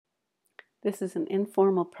This is an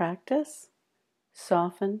informal practice.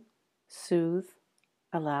 Soften, soothe,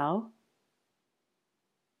 allow.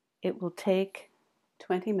 It will take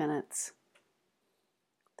 20 minutes.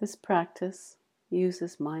 This practice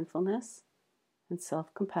uses mindfulness and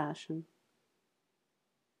self-compassion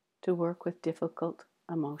to work with difficult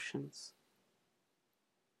emotions.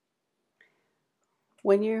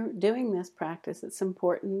 When you're doing this practice, it's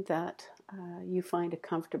important that you find a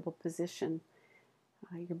comfortable position.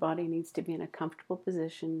 Your body needs to be in a comfortable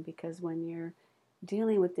position because when you're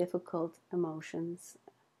dealing with difficult emotions,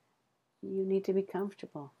 you need to be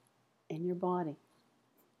comfortable in your body.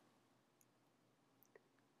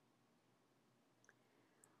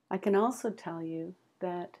 I can also tell you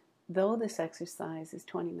that though this exercise is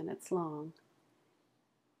 20 minutes long,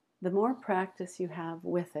 the more practice you have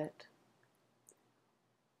with it,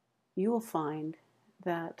 you will find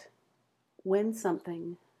that when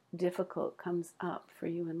something difficult comes up for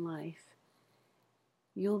you in life,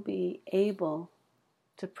 you'll be able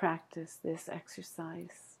to practice this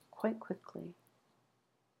exercise quite quickly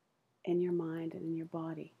in your mind and in your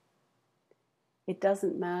body. It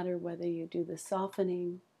doesn't matter whether you do the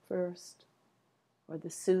softening first, or the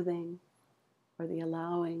soothing, or the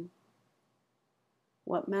allowing.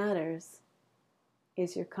 What matters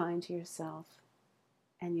is you're kind to yourself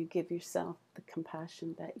and you give yourself the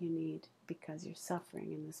compassion that you need because you're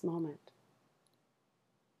suffering in this moment.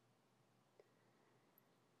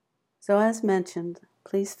 So as mentioned,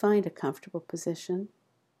 please find a comfortable position,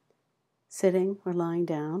 sitting or lying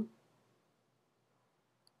down,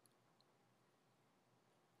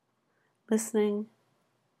 listening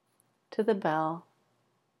to the bell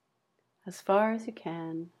as far as you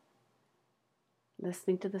can,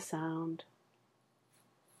 listening to the sound,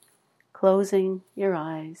 closing your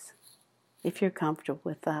eyes if you're comfortable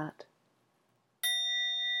with that.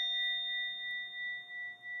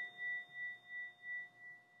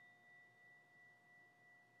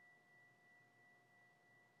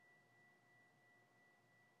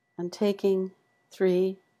 And taking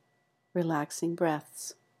 3 relaxing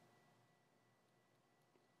breaths.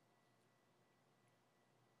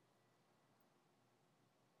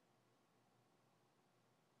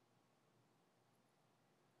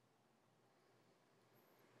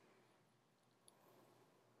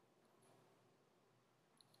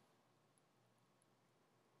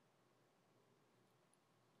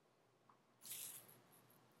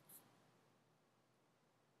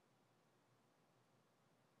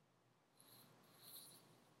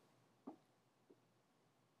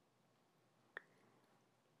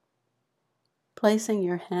 Placing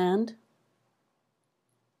your hand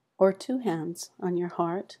or 2 hands on your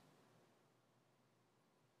heart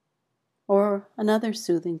or another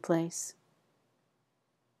soothing place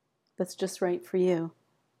that's just right for you.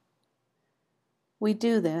 We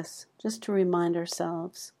do this just to remind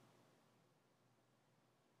ourselves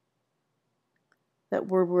that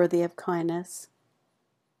we're worthy of kindness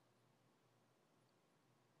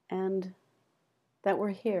and that we're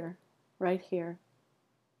here, right here,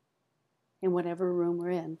 in whatever room we're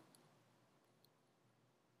in.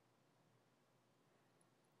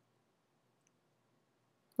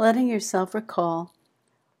 Letting yourself recall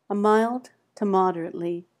a mild to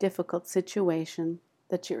moderately difficult situation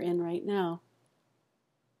that you're in right now.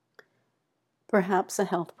 Perhaps a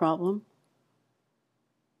health problem,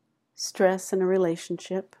 stress in a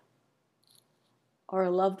relationship, or a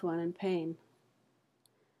loved one in pain.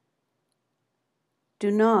 Do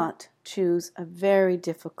not choose a very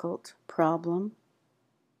difficult problem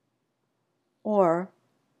or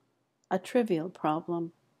a trivial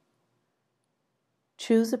problem.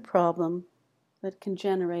 Choose a problem that can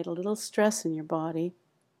generate a little stress in your body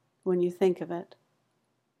when you think of it.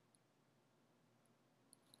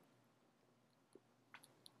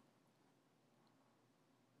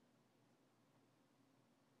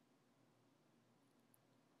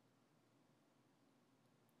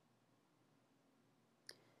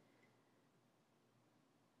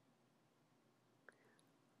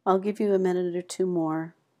 I'll give you a minute or 2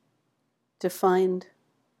 more to find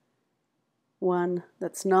one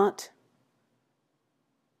that's not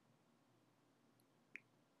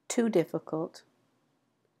too difficult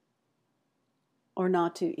or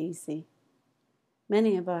not too easy.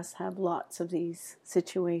 Many of us have lots of these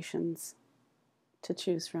situations to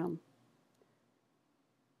choose from.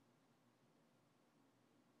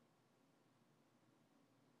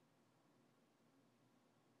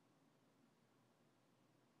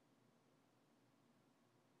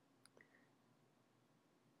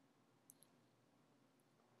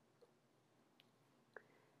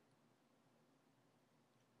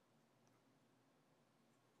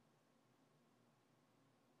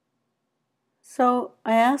 So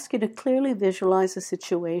I ask you to clearly visualize a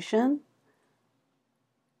situation,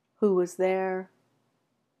 who was there,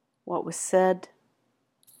 what was said,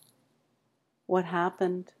 what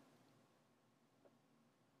happened.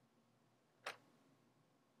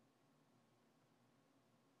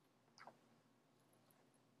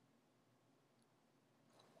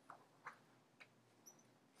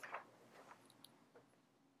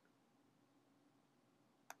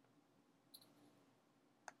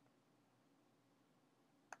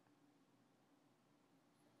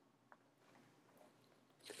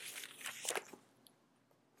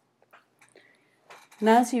 And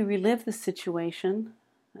as you relive the situation,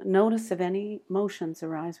 notice if any emotions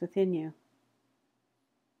arise within you.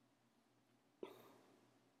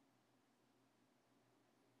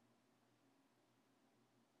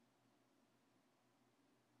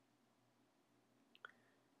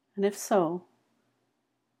 And if so,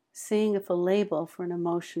 seeing if a label for an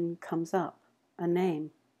emotion comes up, a name.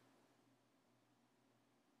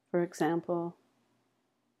 For example,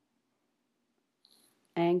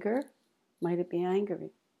 anger, might it be angry?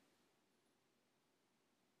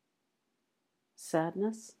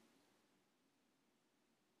 Sadness?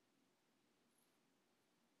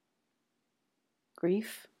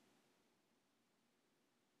 Grief?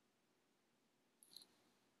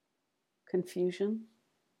 Confusion?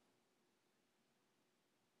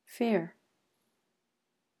 Fear?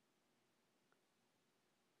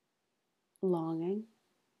 Longing?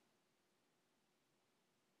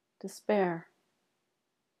 Despair?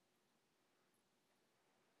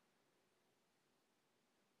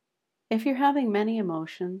 If you're having many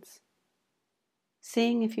emotions,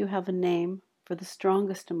 seeing if you have a name for the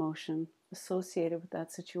strongest emotion associated with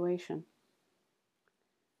that situation.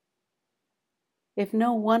 If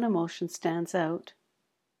no one emotion stands out,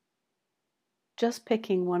 just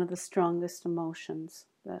picking one of the strongest emotions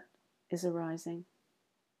that is arising.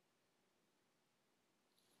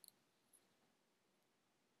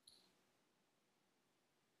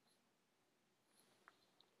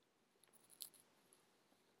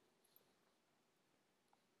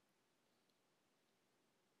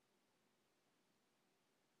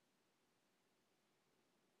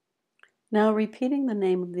 Now repeating the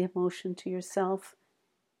name of the emotion to yourself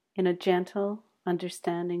in a gentle,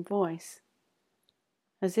 understanding voice,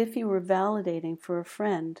 as if you were validating for a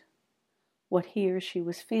friend what he or she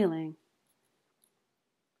was feeling.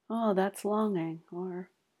 Oh, that's longing, or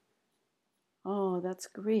oh, that's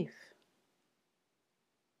grief.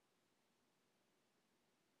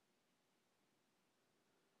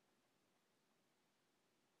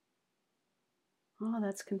 Oh,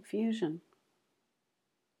 that's confusion.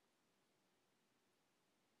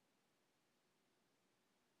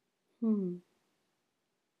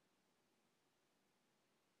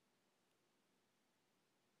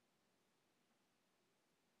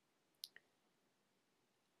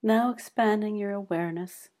 Now expanding your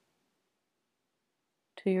awareness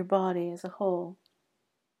to your body as a whole,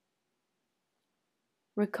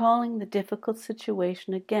 recalling the difficult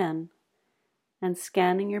situation again and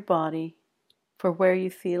scanning your body for where you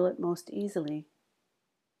feel it most easily.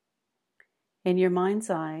 In your mind's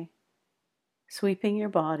eye, sweeping your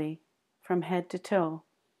body from head to toe,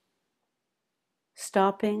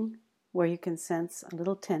 stopping where you can sense a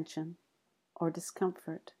little tension or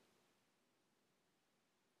discomfort.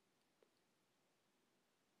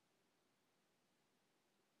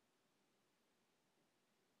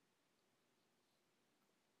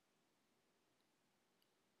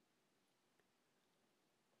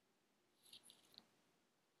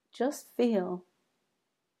 Just feel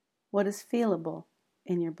what is feelable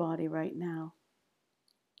in your body right now.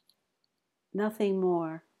 Nothing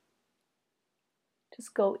more.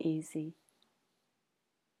 Just go easy.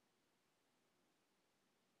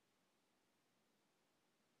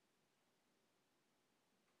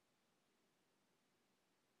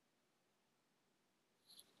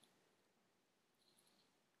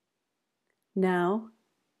 Now,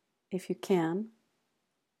 if you can,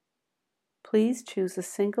 please choose a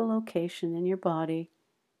single location in your body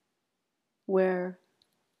where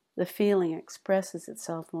the feeling expresses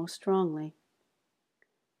itself most strongly.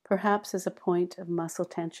 Perhaps as a point of muscle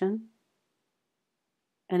tension,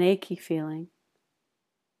 an achy feeling,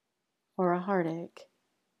 or a heartache.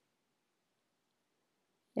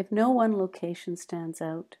 If no one location stands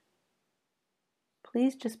out,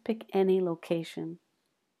 please just pick any location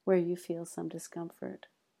where you feel some discomfort.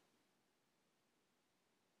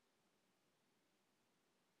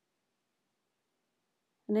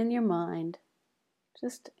 And in your mind,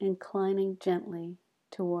 just inclining gently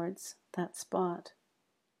towards that spot.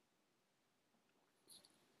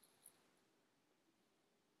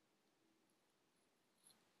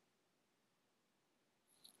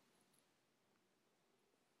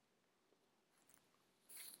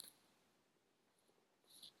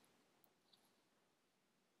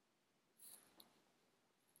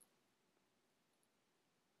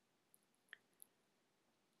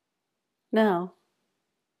 Now,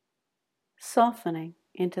 softening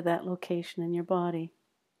into that location in your body.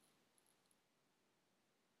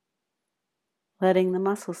 Letting the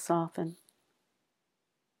muscles soften.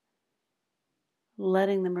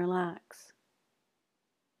 Letting them relax.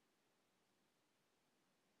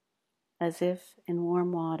 As if in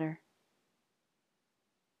warm water.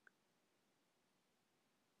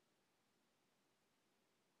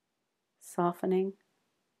 Softening.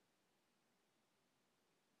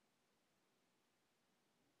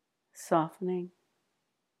 Softening.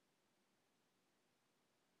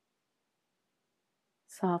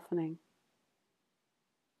 Softening.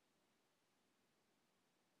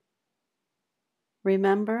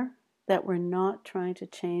 Remember that we're not trying to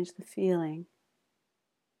change the feeling.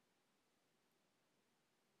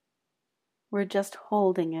 We're just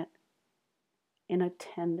holding it in a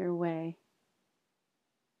tender way.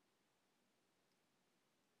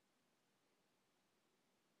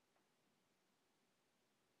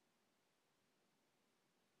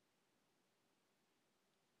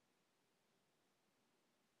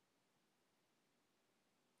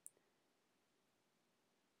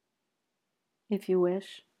 If you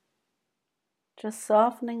wish, just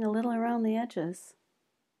softening a little around the edges.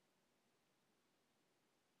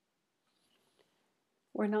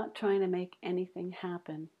 We're not trying to make anything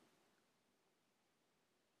happen.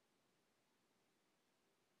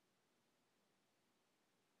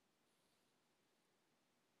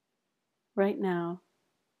 Right now,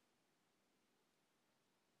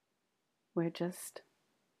 we're just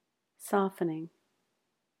softening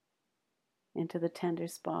into the tender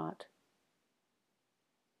spot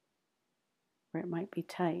where it might be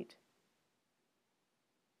tight.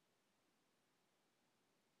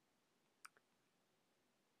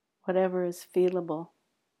 Whatever is feelable,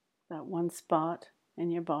 that one spot in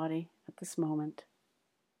your body at this moment.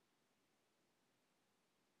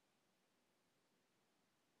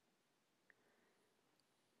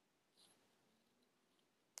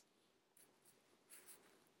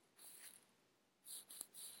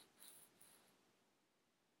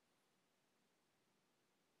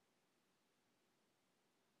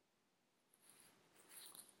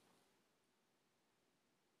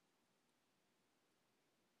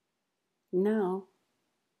 Now,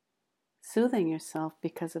 soothing yourself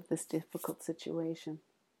because of this difficult situation.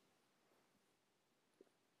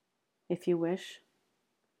 If you wish,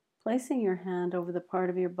 placing your hand over the part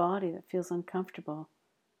of your body that feels uncomfortable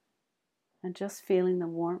and just feeling the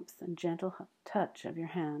warmth and gentle touch of your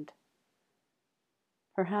hand.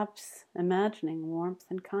 Perhaps imagining warmth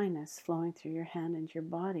and kindness flowing through your hand into your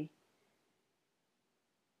body.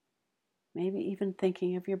 Maybe even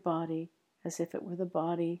thinking of your body as if it were the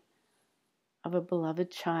body of a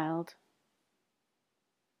beloved child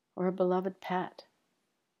or a beloved pet.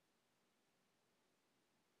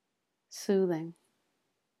 Soothing,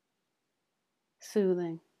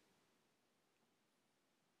 soothing,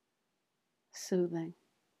 soothing.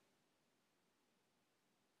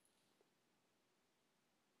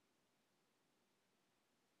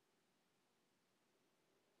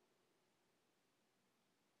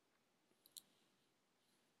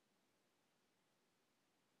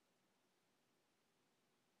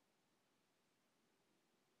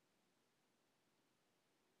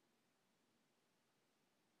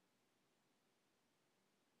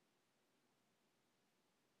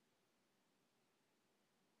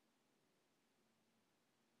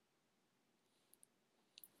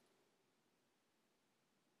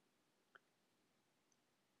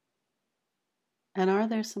 And are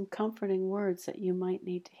there some comforting words that you might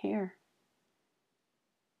need to hear?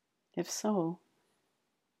 If so,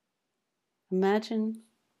 imagine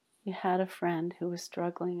you had a friend who was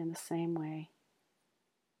struggling in the same way.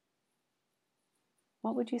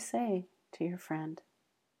 What would you say to your friend?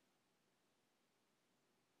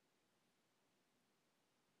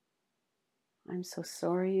 I'm so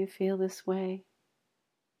sorry you feel this way.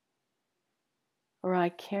 Or I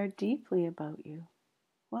care deeply about you.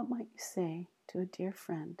 What might you say to a dear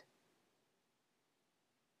friend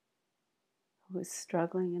who is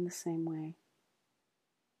struggling in the same way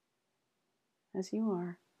as you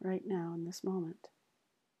are right now in this moment?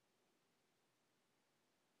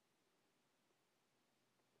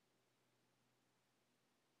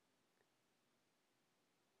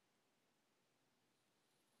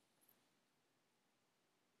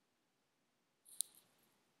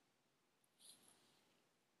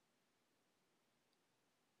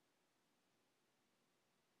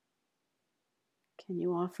 Can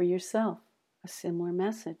you offer yourself a similar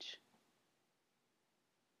message?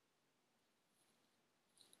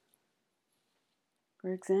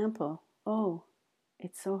 For example, oh,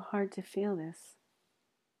 it's so hard to feel this.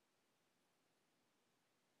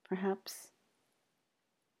 Perhaps,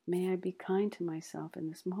 may I be kind to myself in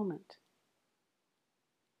this moment.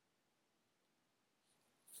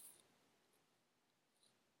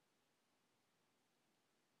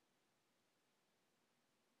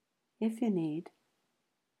 If you need,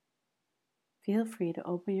 feel free to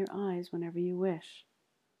open your eyes whenever you wish,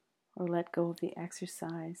 or let go of the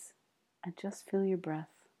exercise and just feel your breath.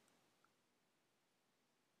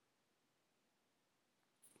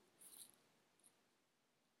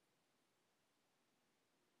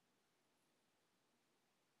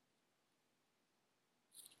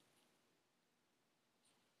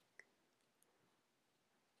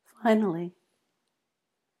 Finally,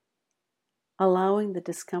 allowing the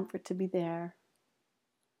discomfort to be there,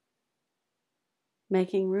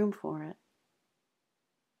 making room for it,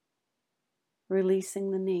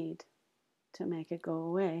 releasing the need to make it go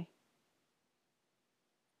away.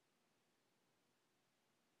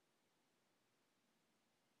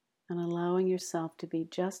 And allowing yourself to be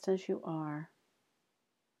just as you are,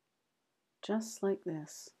 just like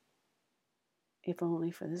this, if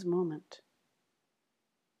only for this moment.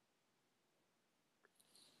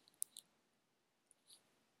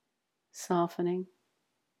 Softening,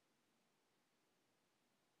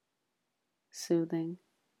 soothing,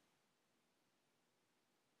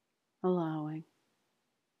 allowing,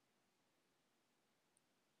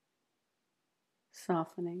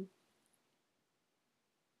 softening,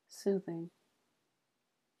 soothing,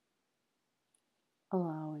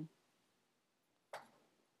 allowing.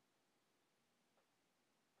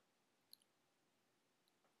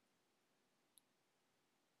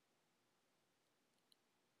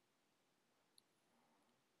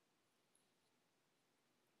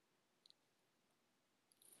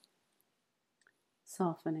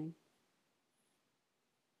 Softening,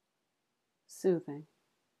 soothing,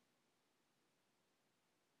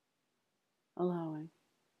 allowing.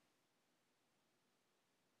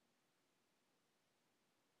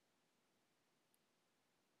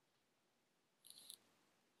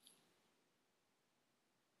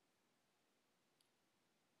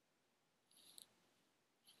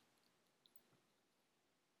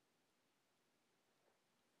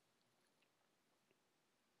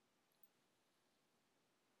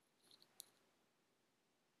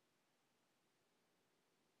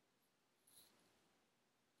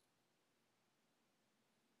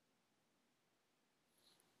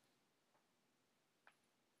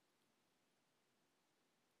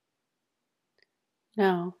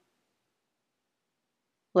 Now,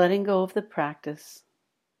 letting go of the practice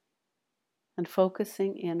and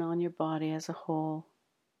focusing in on your body as a whole,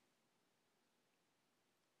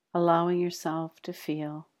 allowing yourself to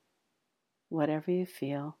feel whatever you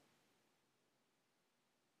feel,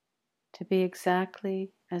 to be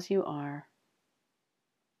exactly as you are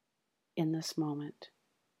in this moment.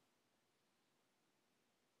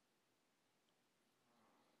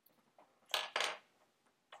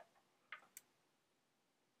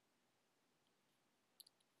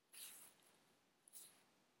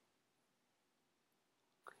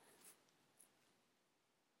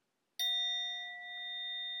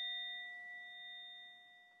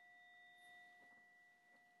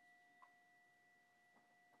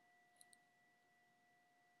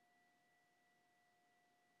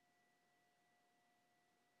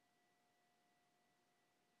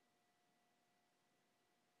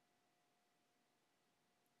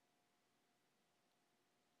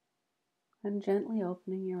 And gently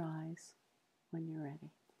opening your eyes when you're ready.